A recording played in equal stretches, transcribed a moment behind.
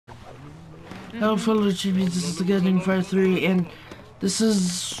Hello fellow chibies, this is the Getting Fire 3, and this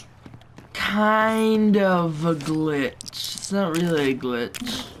is kind of a glitch. It's not really a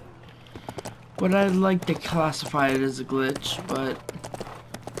glitch, but I'd like to classify it as a glitch, but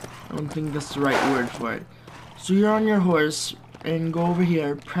I don't think that's the right word for it. So you're on your horse, and go over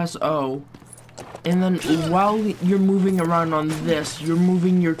here, press O, and then while you're moving around on this, you're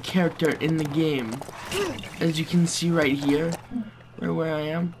moving your character in the game. As you can see right here, right where I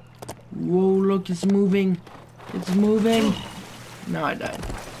am. Whoa, look, it's moving. It's moving. Now I died.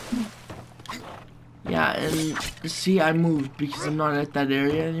 Yeah, and see, I moved because I'm not at that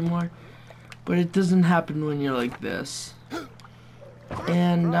area anymore. But it doesn't happen when you're like this.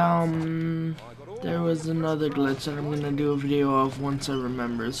 And, there was another glitch that I'm gonna do a video of once I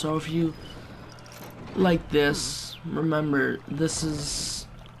remember. So if you like this, remember, this is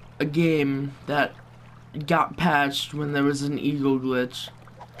a game that got patched when there was an eagle glitch.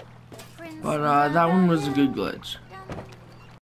 But that one was a good glitch.